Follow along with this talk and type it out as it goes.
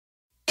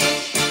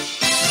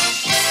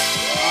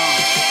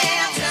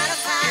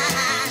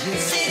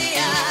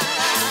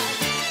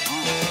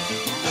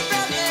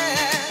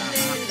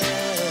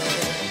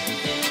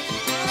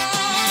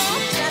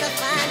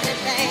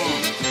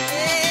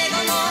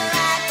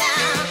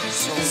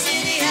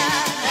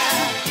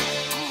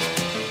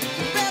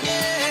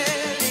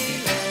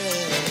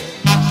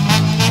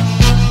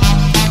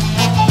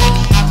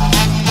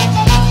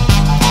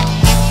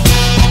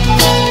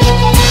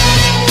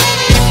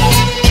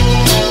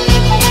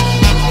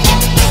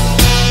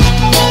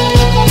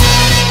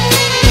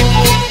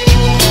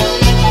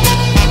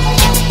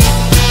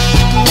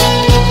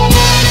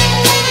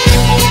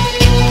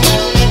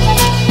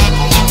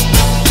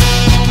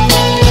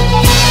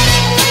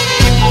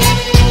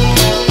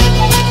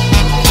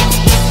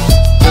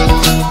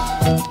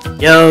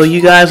Yo,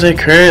 you guys are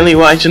currently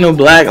watching a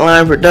Black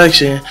Line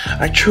production.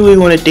 I truly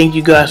want to thank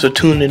you guys for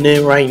tuning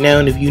in right now,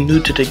 and if you're new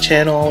to the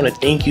channel, I want to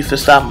thank you for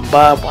stopping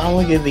by. But I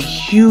want to give a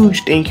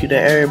huge thank you to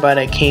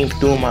everybody that came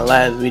through my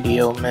last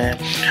video, man.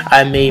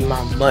 I made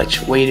my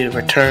much awaited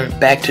return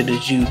back to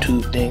this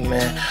YouTube thing,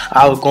 man.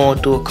 I was going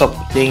through a couple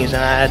things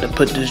and I had to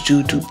put this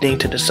YouTube thing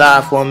to the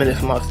side for a minute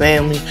for my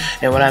family,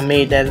 and when I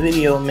made that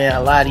video, man,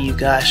 a lot of you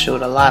guys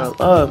showed a lot of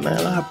love,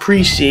 man. I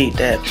appreciate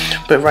that.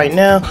 But right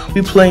now,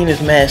 we playing this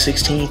Madden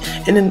 16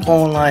 in an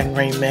online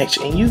rain match,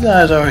 and you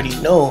guys already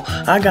know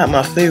I got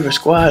my favorite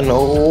squad in the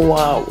whole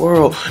wide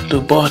world, the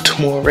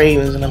Baltimore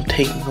Ravens, and I'm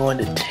taking on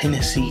the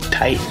Tennessee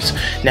Titans.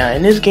 Now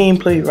in this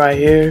gameplay right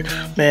here,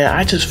 man,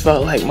 I just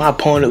felt like my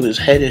opponent was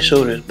head and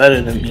shoulders better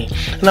than me,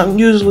 and I'm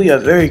usually a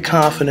very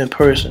confident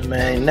person,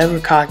 man, never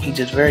cocky,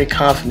 just very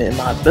confident in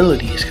my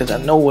abilities because I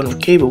know what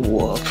I'm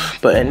capable of.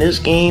 But in this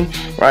game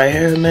right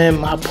here, man,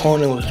 my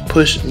opponent was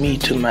pushing me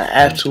to my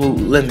absolute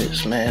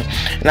limits, man,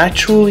 and I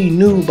truly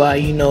knew by,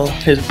 you know,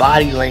 his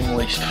body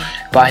language,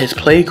 by his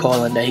play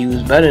calling, that he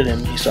was better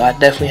than me. So I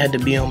definitely had to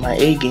be on my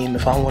A game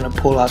if I want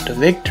to pull out the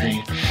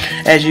victory.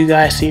 As you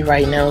guys see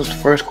right now, it's the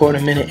first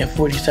quarter, minute and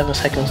 47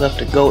 seconds left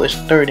to go. It's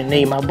 3rd and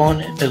 8. My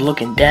opponent is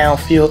looking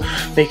downfield,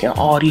 making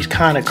all these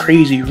kind of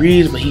crazy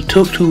reads, but he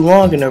took too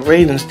long, and the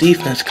Ravens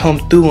defense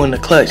come through in the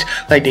clutch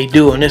like they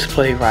do in this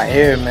play right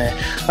here, man.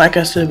 Like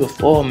I said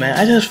before, man,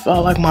 I just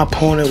felt like my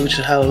opponent would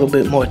just have a little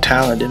bit more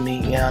talent than me,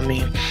 you know what I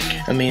mean?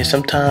 I mean,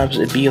 sometimes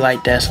it be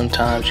like that.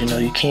 Sometimes, you know,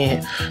 you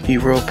can't be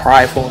real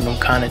prideful in them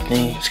kind of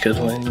things, because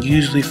when you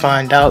usually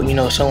find out, you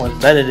know, someone's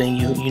better than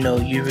you, you know,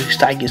 you really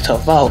start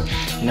yourself out,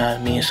 you know what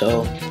I mean?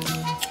 So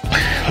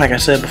like I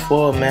said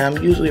before, man,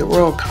 I'm usually a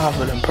real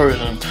confident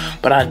person,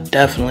 but I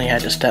definitely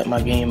had to step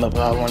my game up if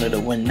I wanted to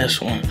win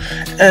this one.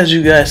 As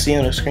you guys see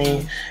on the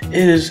screen, it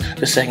is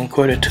the second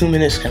quarter, 2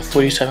 minutes and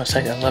 47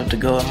 seconds left to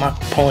go, and my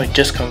opponent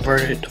just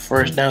converted the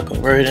first down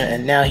conversion,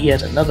 and now he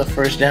has another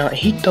first down, and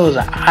he throws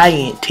an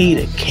INT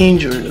to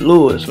Kendrick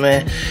Lewis,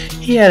 man.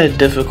 He had a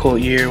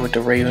difficult year with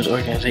the Ravens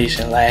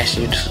organization last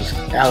year.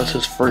 That was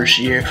his first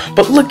year.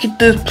 But look at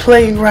this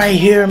play right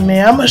here,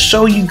 man. I'm going to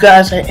show you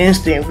guys an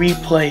instant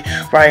replay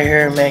right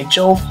here, man.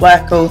 Joe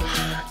Flacco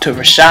to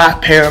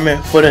Rashad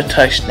Perriman for the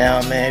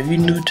touchdown, man. If you're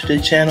new to the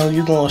channel,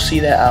 you're going to see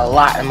that a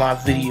lot in my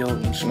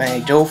videos,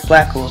 man. Joe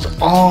Flacco's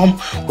arm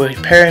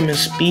with Perriman's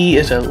speed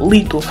is a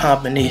lethal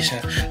combination.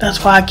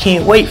 That's why I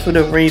can't wait for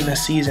the Ravens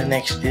season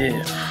next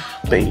year.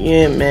 But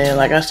yeah, man,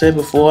 like I said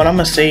before, and I'm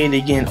going to say it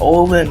again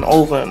over and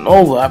over and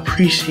over, I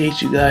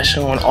appreciate you guys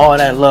showing all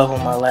that love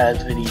on my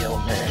last video,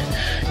 man.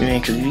 I mean,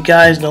 because you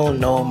guys don't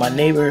know, my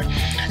neighbor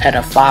had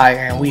a fire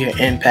and we are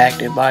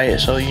impacted by it.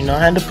 So, you know, I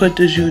had to put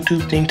this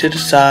YouTube thing to the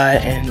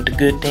side, and the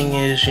good thing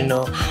is, you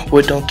know,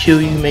 what don't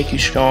kill you make you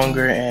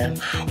stronger,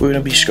 and we're going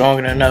to be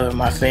stronger than ever,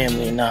 my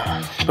family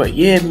now. But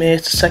yeah, man,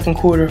 it's the second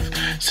quarter,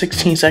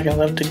 16 seconds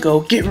left to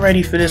go. Get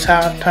ready for this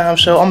halftime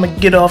show. I'm going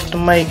to get off the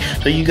mic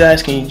so you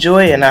guys can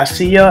enjoy it, and I'll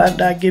see y'all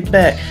after I get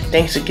back.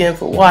 Thanks again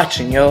for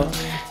watching, y'all.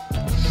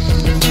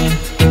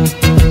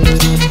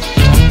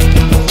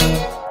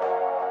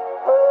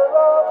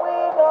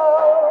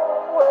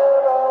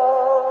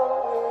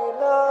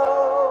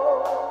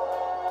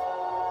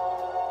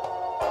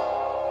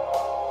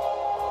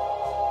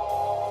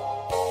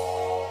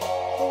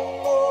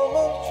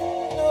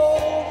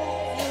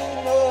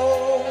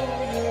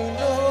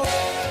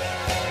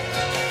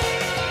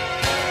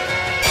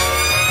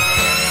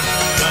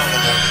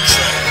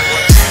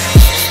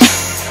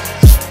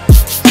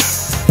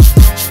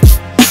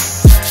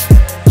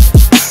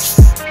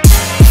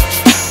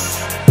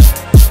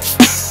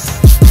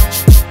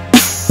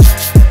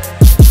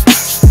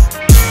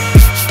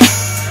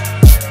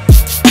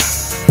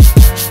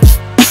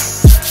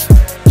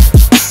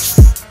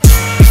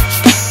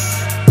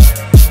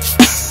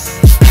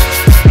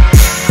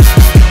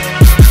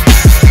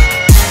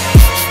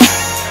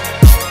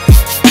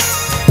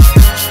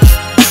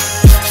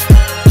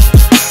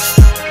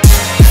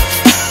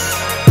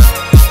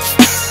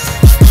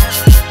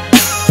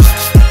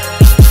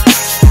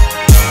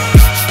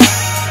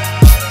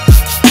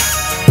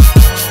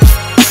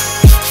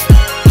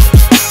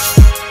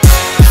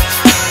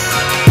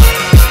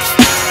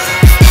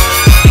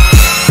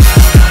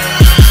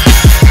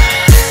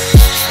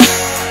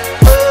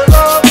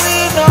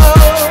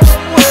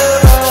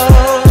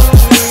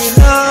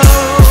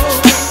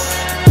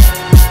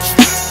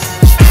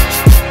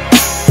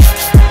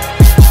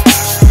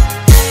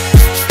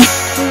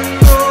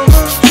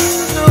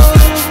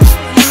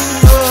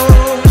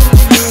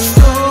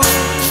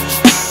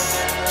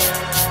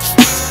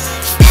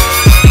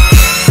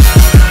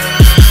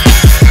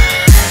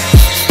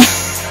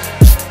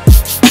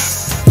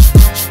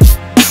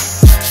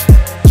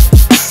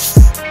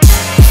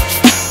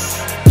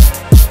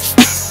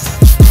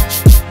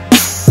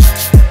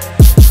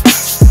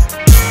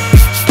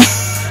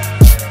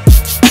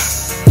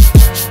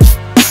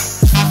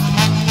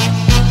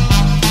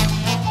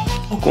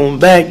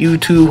 back,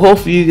 YouTube.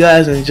 Hopefully you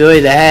guys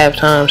enjoyed the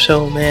halftime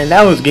show, man.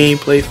 That was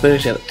gameplay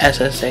footage of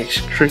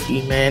SSX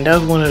Tricky, man. That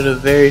was one of the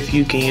very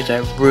few games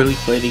that really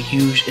played a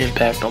huge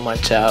impact on my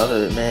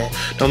childhood, man.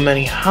 No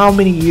matter how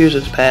many years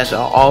has passed,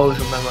 I'll always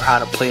remember how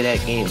to play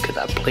that game because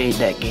I played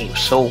that game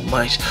so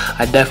much.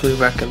 I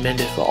definitely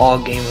recommend it for all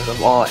gamers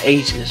of all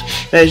ages.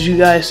 As you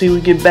guys see, we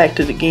get back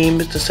to the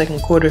game. It's the second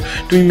quarter,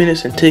 3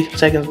 minutes and 10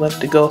 seconds left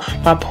to go.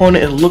 My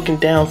opponent is looking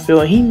downfield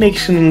and he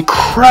makes an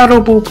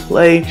incredible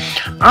play.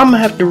 I'm gonna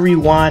have to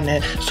rewind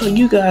that so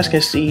you guys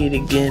can see it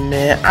again,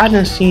 man. I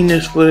done seen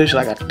this footage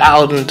like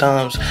 1,000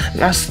 times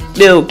and I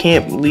still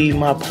can't believe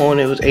my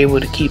opponent was able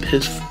to keep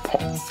his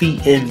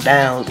feet in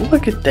bounds.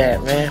 Look at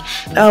that, man.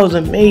 That was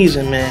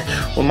amazing, man.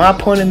 When my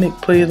opponent make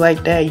plays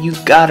like that, you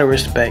gotta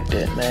respect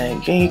it,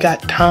 man. You ain't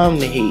got time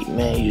to hate,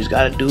 man. You just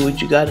gotta do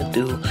what you gotta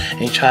do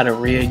and try to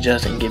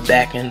readjust and get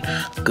back in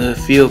good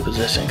field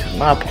position, because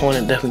my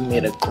opponent definitely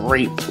made a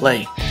great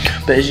play.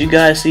 But as you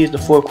guys see, it's the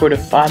fourth quarter,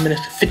 5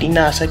 minutes and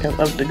 59 seconds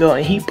left to go,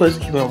 and he puts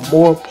even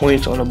more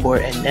points on the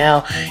board, and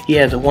now he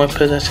has a 1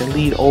 possession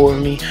lead over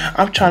me.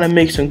 I'm trying to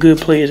make some good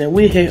plays, and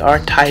we hit our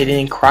tight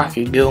end,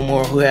 Crockett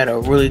Gilmore, who had a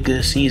really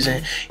good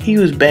season. He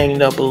was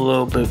banged up a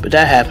little bit, but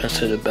that happens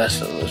to the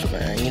best of us,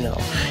 man. You know,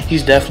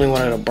 he's definitely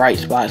one of the bright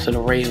spots of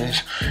the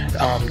Ravens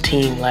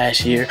team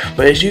last year.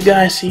 But as you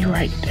guys see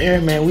right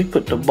there, man, we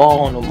put the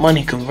ball on the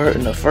money,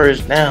 converting the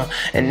first down,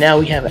 and now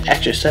we have an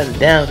extra set of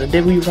downs, and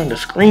then we run the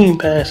screen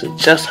pass to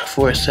Justin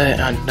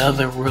Forsett,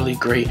 another really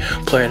great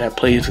player that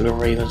plays for the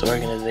Ravens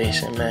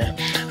organization, man.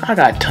 I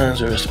got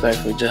tons of respect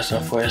for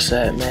Justin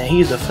Forsett, man.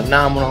 He's a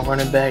phenomenal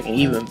running back and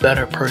even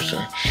better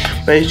person.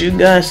 But as you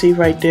guys see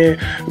right there,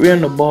 we're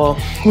on the ball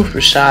with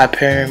Rashad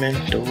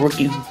Perriman, the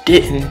rookie who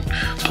didn't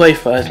play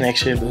for us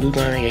next year, but who's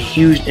going to make a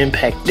huge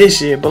impact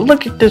this year. But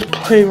look at this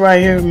play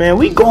right here, man.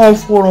 We going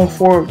for it on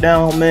fourth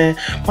down, man.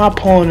 My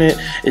opponent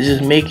is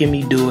just making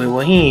me do it. Well,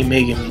 he ain't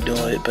making me do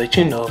it, but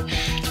you know,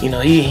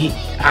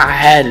 I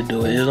had to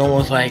do it. It's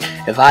almost like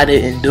if I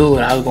didn't do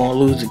it, I was going to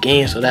lose the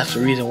game, so that's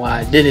the reason why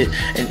I did it.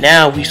 And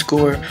now we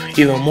score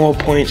even more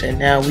points, and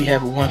now we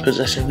have a 1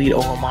 possession lead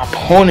over my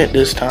opponent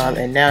this time,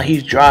 and now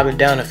he's driving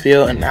down the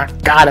field, and I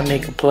gotta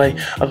make a play,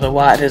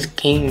 otherwise this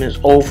game is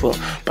over.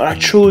 But I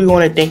truly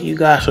want to thank you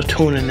guys for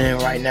tuning in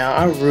right now.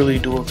 I really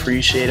do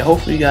appreciate it.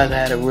 Hopefully you guys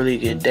had a really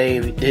good day.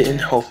 If you didn't,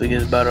 hopefully it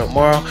gets better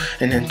tomorrow.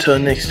 And until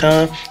next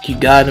time, keep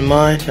God in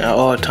mind at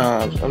all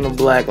times. I'm the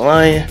Black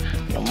Lion,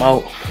 and I'm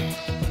out.